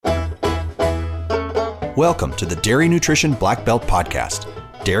Welcome to the Dairy Nutrition Black Belt Podcast.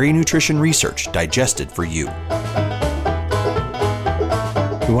 Dairy nutrition research digested for you.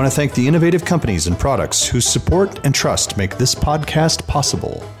 We want to thank the innovative companies and products whose support and trust make this podcast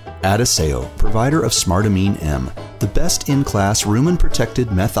possible. Adiseo, provider of Smartamine M, the best in-class rumen-protected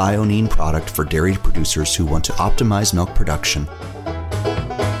methionine product for dairy producers who want to optimize milk production.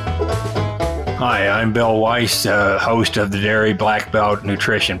 Hi, I'm Bill Weiss, host of the Dairy Black Belt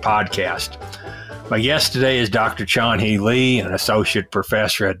Nutrition Podcast. My guest today is Dr. Chanhee Lee, an associate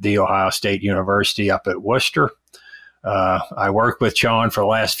professor at The Ohio State University up at Worcester. I worked with Chan for the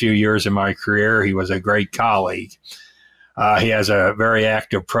last few years of my career. He was a great colleague. He has a very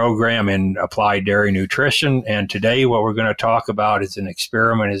active program in applied dairy nutrition, and today what we're going to talk about is an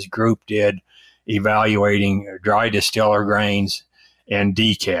experiment his group did evaluating dry distiller grains and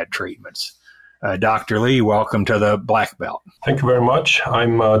DCAD treatments. Dr. Lee, welcome to the Black Belt. Thank you very much.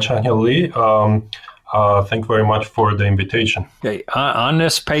 I'm Chanhee Lee. Thank you very much for the invitation. Okay, on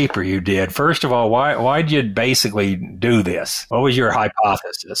this paper you did, first of all, why did you basically do this? What was your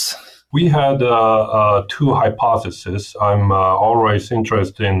hypothesis? We had two hypotheses. I'm always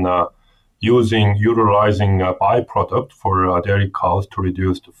interested in utilizing a byproduct for dairy cows to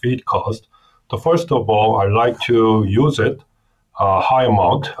reduce the feed cost. The first of all, I like to use it high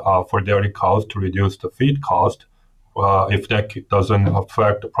amount for dairy cows to reduce the feed cost. If that doesn't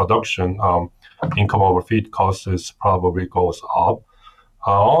affect the production, income over feed costs probably goes up.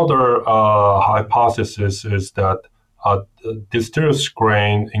 Other hypothesis is that distillers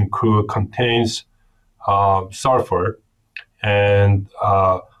grain contains sulfur, and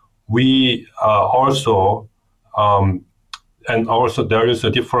we also there is a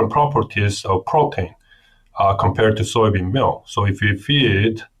different properties of protein compared to soybean meal. So if we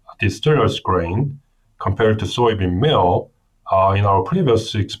feed distillers grain compared to soybean meal, in our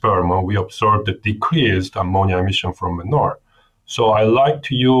previous experiment, we observed a decreased ammonia emission from manure. So I like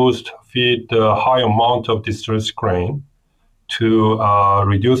to feed the high amount of distillers grain to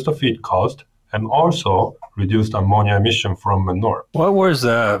reduce the feed cost and also reduce the ammonia emission from manure. What was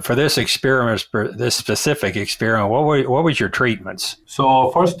for this experiment, this specific experiment? What was your treatments?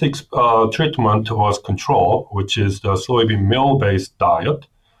 So first treatment was control, which is the soybean meal-based diet.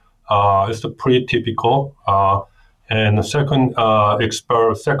 It's pretty typical. And the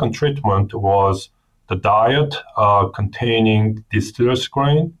second treatment was the diet containing distillers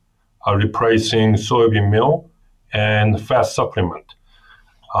grain, replacing soybean meal and fat supplement.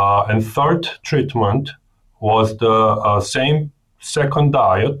 And third treatment was the same second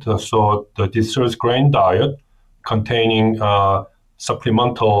diet, so the distillers grain diet containing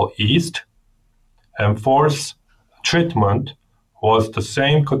supplemental yeast. And fourth treatment was the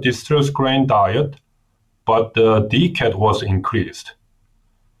same distillers grain diet, but the DCAD was increased.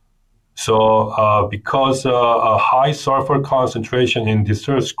 So because a high sulfur concentration in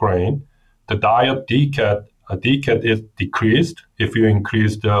distillers grain, the diet DCAD is decreased if you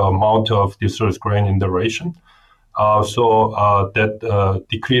increase the amount of distillers grain in the ration. That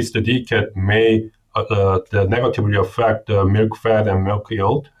decrease the DCAD may negatively affect the milk fat and milk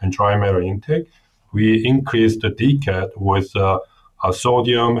yield and dry matter intake. We increase the DCAD with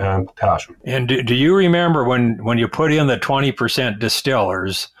sodium and potassium. And do you remember when you put in the 20%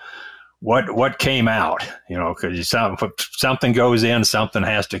 distillers, what came out? You know, because something goes in, something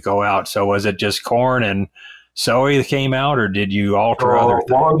has to go out. So was it just corn and soy that came out, or did you alter other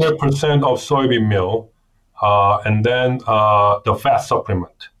things? 100% of soybean meal, and then the fat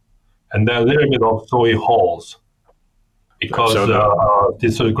supplement, and then a little bit of soy hulls, because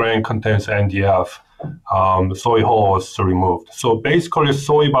distillers grain contains NDF. Soy hull was removed. So basically,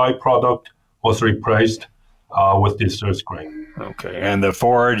 soy byproduct was replaced with distillers grain. Okay, and the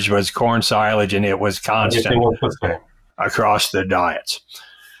forage was corn silage, and it was constant. Everything was the same across the diets.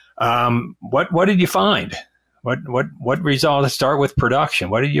 What did you find? What result? Let's start with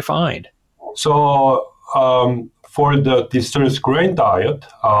production. What did you find? So for the distillers grain diet,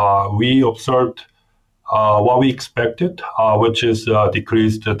 we observed what we expected, which is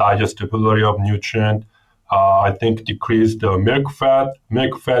decreased digestibility of nutrient. I think decreased the milk fat.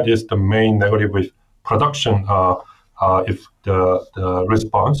 Milk fat is the main negative production if the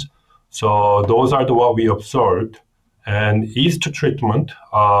response. So those are what we observed. And yeast treatment,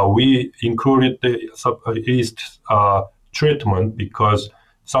 we included the yeast treatment because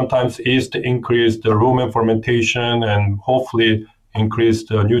sometimes yeast increase the rumen fermentation and hopefully increase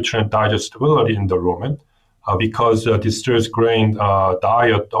the nutrient digestibility in the rumen. Because distillers grain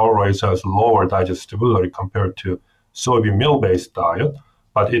diet always has lower digestibility compared to soybean meal-based diet.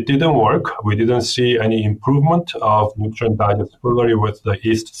 But it didn't work. We didn't see any improvement of nutrient digestibility with the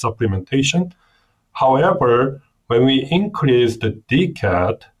yeast supplementation. However, when we increase the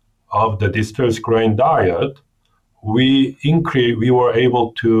decad of the distilled grain diet, we were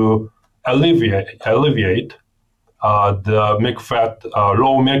able to alleviate the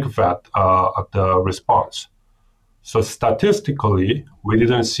low milk fat the response. So statistically, we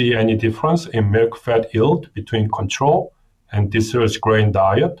didn't see any difference in milk fat yield between control and distilled grain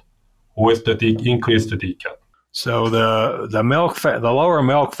diet with the increased decad. So the milk fat, the lower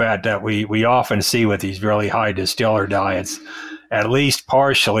milk fat that we often see with these really high distiller diets, at least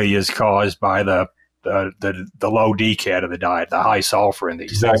partially is caused by the low decad of the diet, the high sulfur in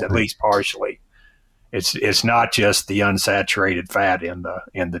these things, at least partially. It's not just the unsaturated fat in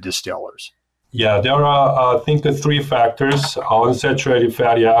the distillers. Yeah, there are I think 3 factors: unsaturated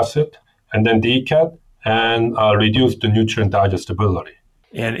fatty acid, and then decad, and reduced nutrient digestibility.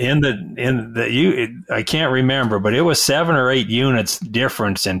 And I can't remember, but it was 7 or 8 units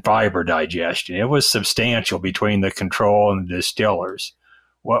difference in fiber digestion. It was substantial between the control and the distillers.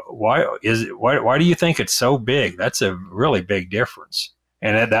 Why do you think it's so big? That's a really big difference.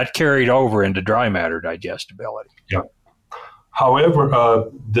 And that carried over into dry matter digestibility. Yeah. However,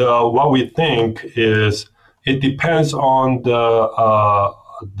 what we think is it depends on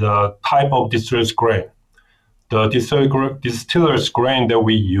the type of distillers grain. The distillers grain that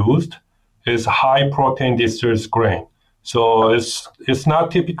we used is high protein distillers grain. So it's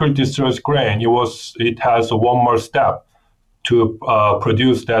not typical distillers grain. It has one more step to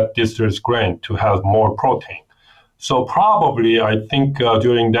produce that distillers grain to have more protein. So probably, I think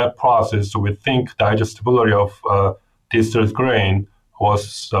during that process, we think digestibility of distillers grain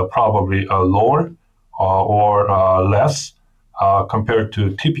was probably lower or less compared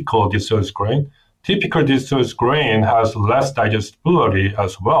to typical distillers grain. Typical distillers grain has less digestibility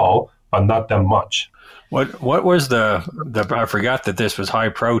as well, but not that much. What was I forgot that this was high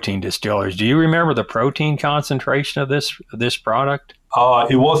protein distillers. Do you remember the protein concentration of this product?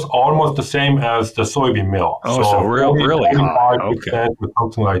 It was almost the same as the soybean meal. Oh, so really high. Okay. With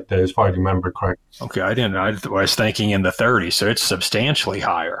something like that, if I remember correctly. Okay, I was thinking in the 30s, so it's substantially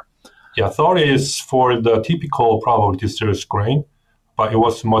higher. Yeah, 30 is for the typical probably distillers grain, but it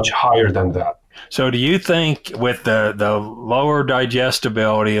was much higher than that. So do you think with the lower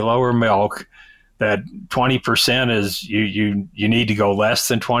digestibility, lower milk, that 20% is you need to go less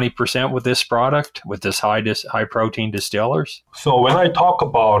than 20% with this product, with this high protein distillers? So when I talk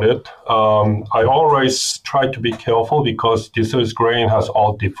about it, I always try to be careful because distillers grain has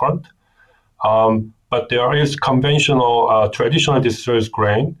all different. But there is conventional, traditional distillers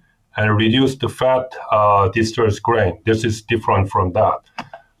grain and reduced fat distillers grain. This is different from that.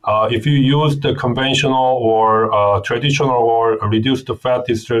 If you use the conventional or traditional or reduced fat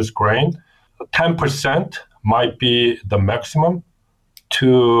distillers grain, 10% might be the maximum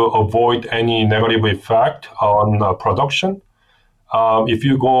to avoid any negative effect on production. If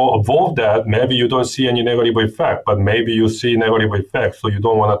you go above that, maybe you don't see any negative effect, but maybe you see negative effect, so you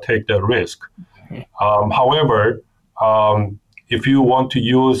don't want to take that risk. However, if you want to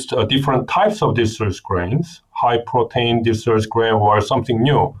use different types of distillers grains, high protein distillers grain or something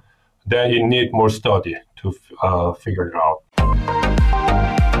new, then you need more study to figure it out.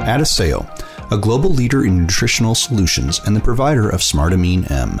 Adiseo, a global leader in nutritional solutions and the provider of Smart Amine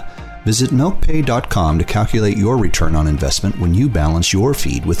M. Visit milkpay.com to calculate your return on investment when you balance your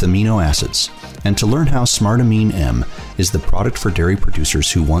feed with amino acids, and to learn how Smart Amine M is the product for dairy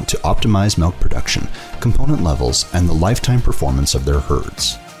producers who want to optimize milk production, component levels, and the lifetime performance of their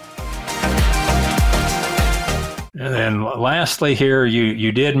herds. And then lastly here,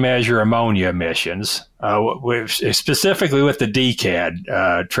 you did measure ammonia emissions, specifically with the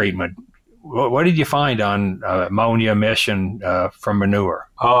decad treatment. What did you find on ammonia emission from manure?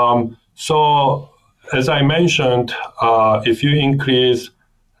 So as I mentioned, if you increase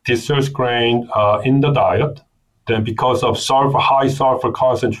distillers grain in the diet, then because of high sulfur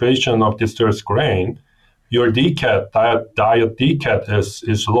concentration of distillers grain, your decad, diet decad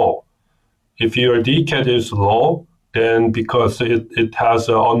is low. If your decad is low, then because it has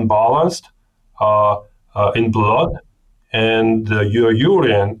unbalanced in blood, and your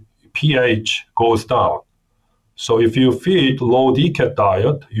urine pH goes down. So if you feed low decad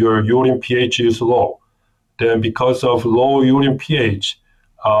diet, your urine pH is low. Then because of low urine pH,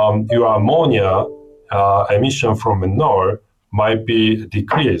 your ammonia emission from manure might be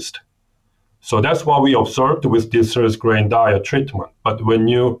decreased. So that's what we observed with distillers grain diet treatment. But when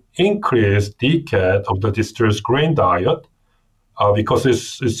you increase decad of the distillers grain diet, because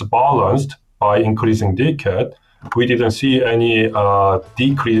it's balanced by increasing decad, we didn't see any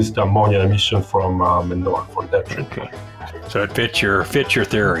decreased ammonia emission from manure for that treatment. Okay. So it fits your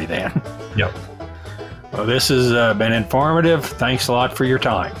theory then. Yeah. Well, this has been informative. Thanks a lot for your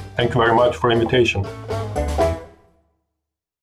time. Thank you very much for the invitation.